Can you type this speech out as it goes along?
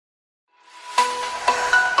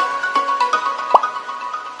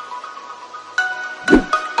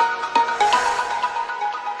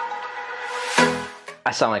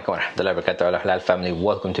Assalamualaikum warahmatullahi wabarakatuh, Halal family.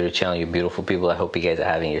 Welcome to the channel, you beautiful people. I hope you guys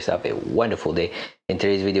are having yourself a wonderful day. In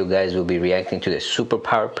today's video, guys, we'll be reacting to the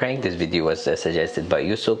superpower prank. This video was suggested by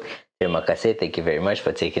Yusuf. Terima kasih. Thank you very much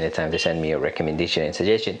for taking the time to send me a recommendation and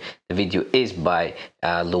suggestion. The video is by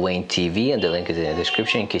Luane TV, and the link is in the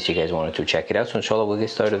description in case you guys wanted to check it out. So inshallah, we'll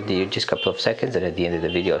get started with the just a couple of seconds, and at the end of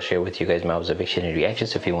the video, I'll share with you guys my observation and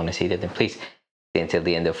reactions. So if you want to see that, then please stay until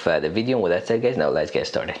the end of the video. And with that said, guys, now let's get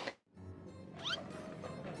started.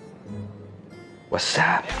 What's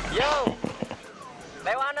up? Yo,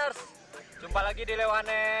 Lewaners, jumpa lagi di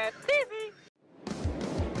Lewanet TV.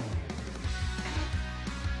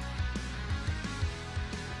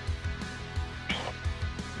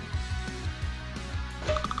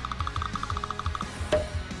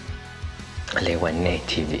 Lewanet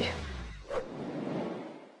TV.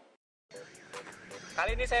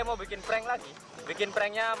 Kali ini saya mau bikin prank lagi. Bikin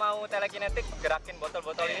pranknya mau telekinetik, gerakin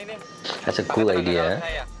botol-botol ini nih. That's a cool idea.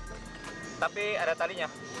 Tapi ada talinya.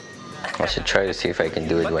 I should try to see if I can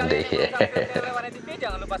do it one day here.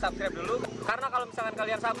 Jangan lupa subscribe dulu, karena kalau misalkan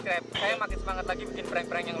kalian subscribe, saya makin semangat lagi bikin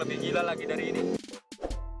prank-prank yang lebih gila lagi dari ini.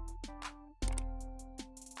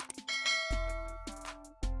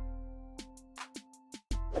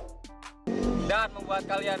 Dan membuat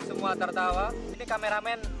kalian semua tertawa. Ini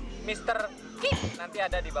kameramen Mr. Kik, nanti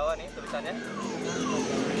ada di bawah nih tulisannya.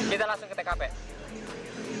 Kita langsung ke TKP.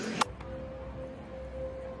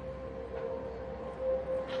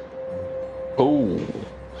 Oh.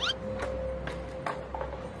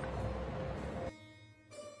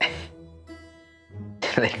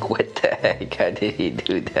 Like, what the heck? How did he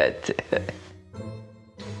do that?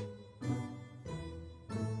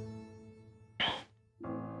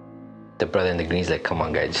 The brother in the green's like, come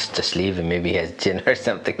on, guys, just leave him. Maybe he has gin or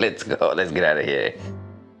something. Let's go. Let's get out of here.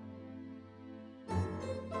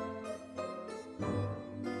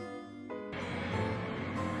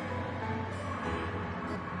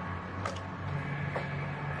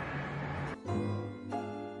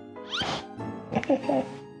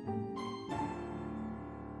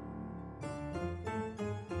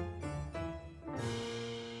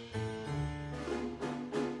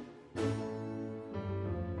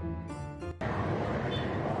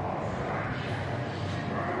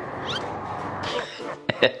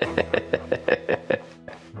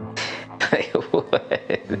 Like, what?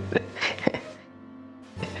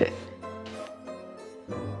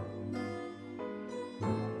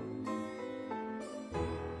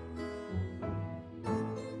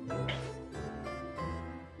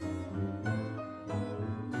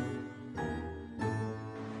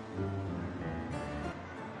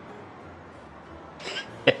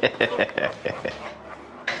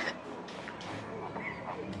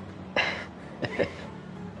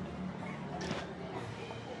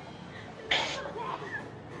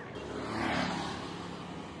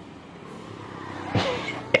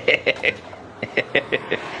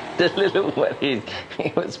 The little one, he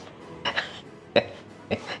was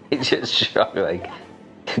he's just shocked, like,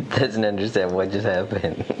 doesn't understand what just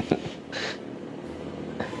happened.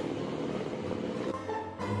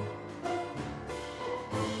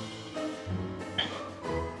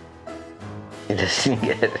 He doesn't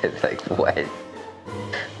get it, like,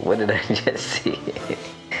 what did I just see?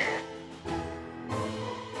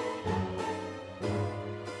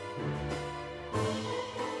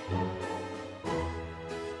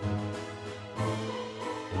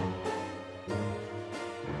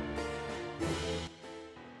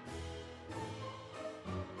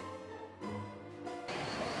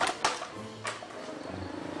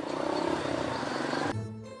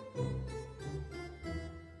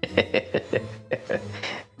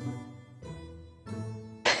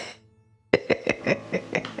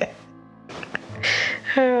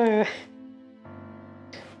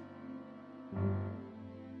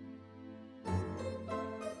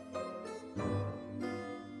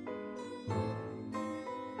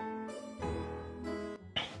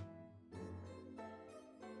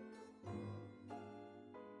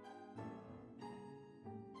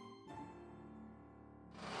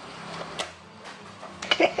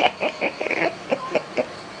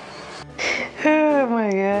 Oh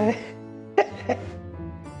my god.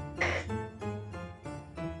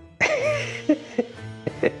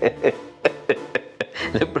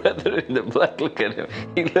 The brother in the black, look at him.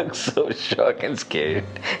 He looks so shocked and scared.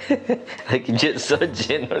 Like he just saw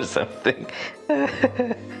Jinn or something.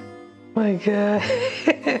 My god.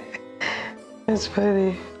 That's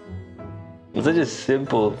funny. It's such a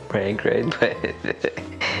simple prank, right?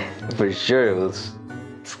 But for sure it will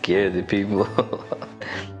scare the people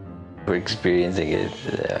who are experiencing it.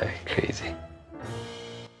 Crazy.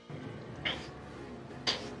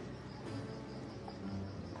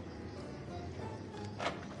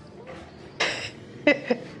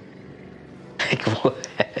 Like what?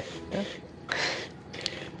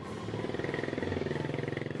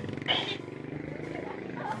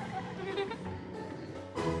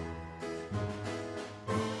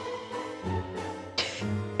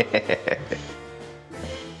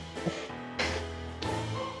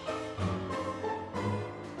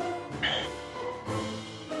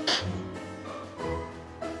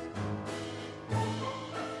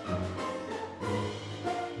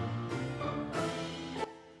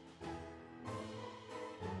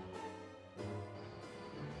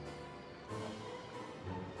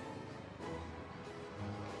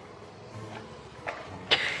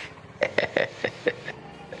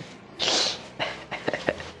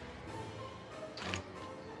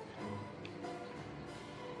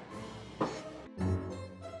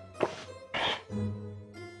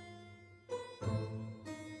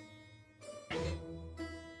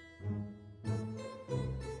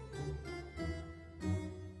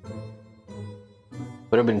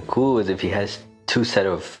 Would have been cool is if he has two set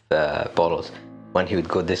of bottles. One he would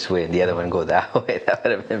go this way and the other one go that way. That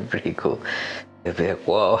would have been pretty cool. It'd be like,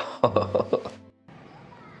 whoa.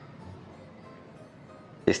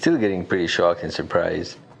 He's still getting pretty shocked and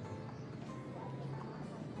surprised.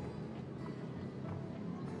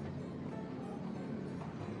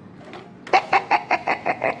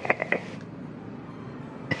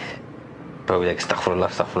 Probably like, astaghfirullah,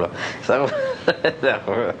 astaghfirullah,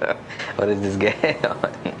 astaghfirullah. What is this guy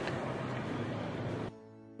on?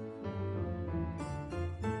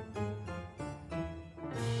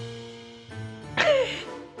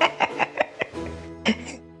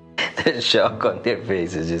 The shock on their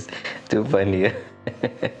face is just too funny.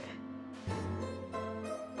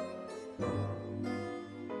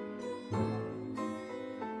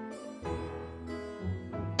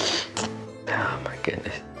 Oh my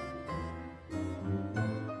goodness.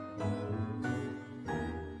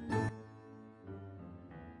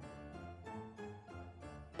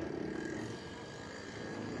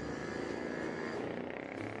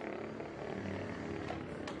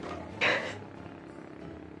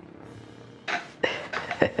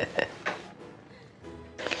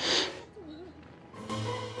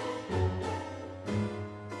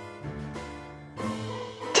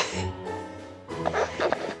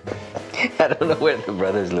 I don't know where the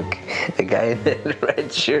brothers look. The guy in the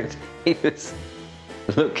red shirt, he was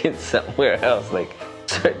looking somewhere else, like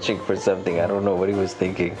searching for something. I don't know what he was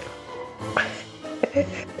thinking.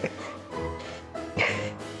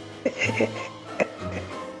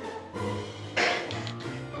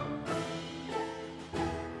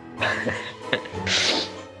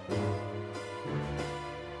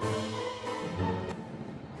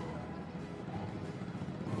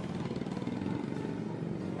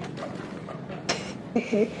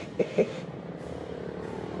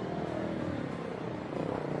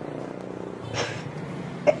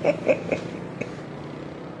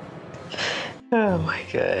 Oh my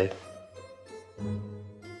god.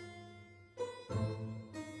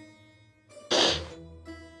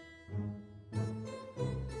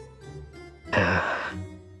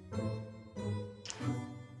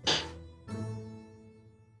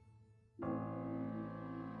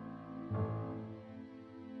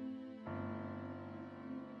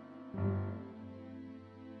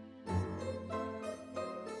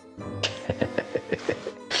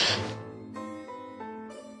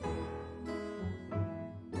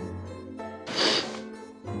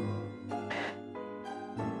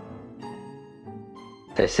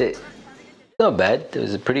 That's it. Not bad. It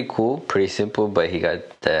was pretty cool, pretty simple, but he got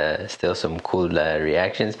still some cool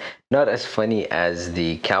reactions. Not as funny as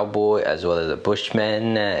the cowboy, as well as the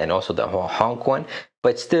bushman, and also the honk one,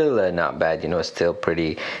 but still not bad. You know, still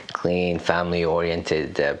pretty clean,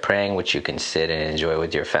 family-oriented prank, which you can sit and enjoy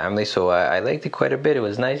with your family. So I liked it quite a bit. It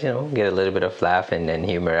was nice, you know, get a little bit of laugh and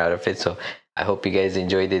humor out of it. So I hope you guys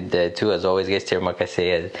enjoyed it too. As always, guys, Terbaik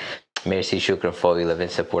say. Merci, shukran for your love and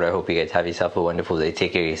support. I hope you guys have yourself a wonderful day.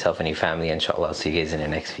 Take care of yourself and your family. Inshallah, I'll see you guys in the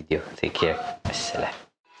next video. Take care. Assalam.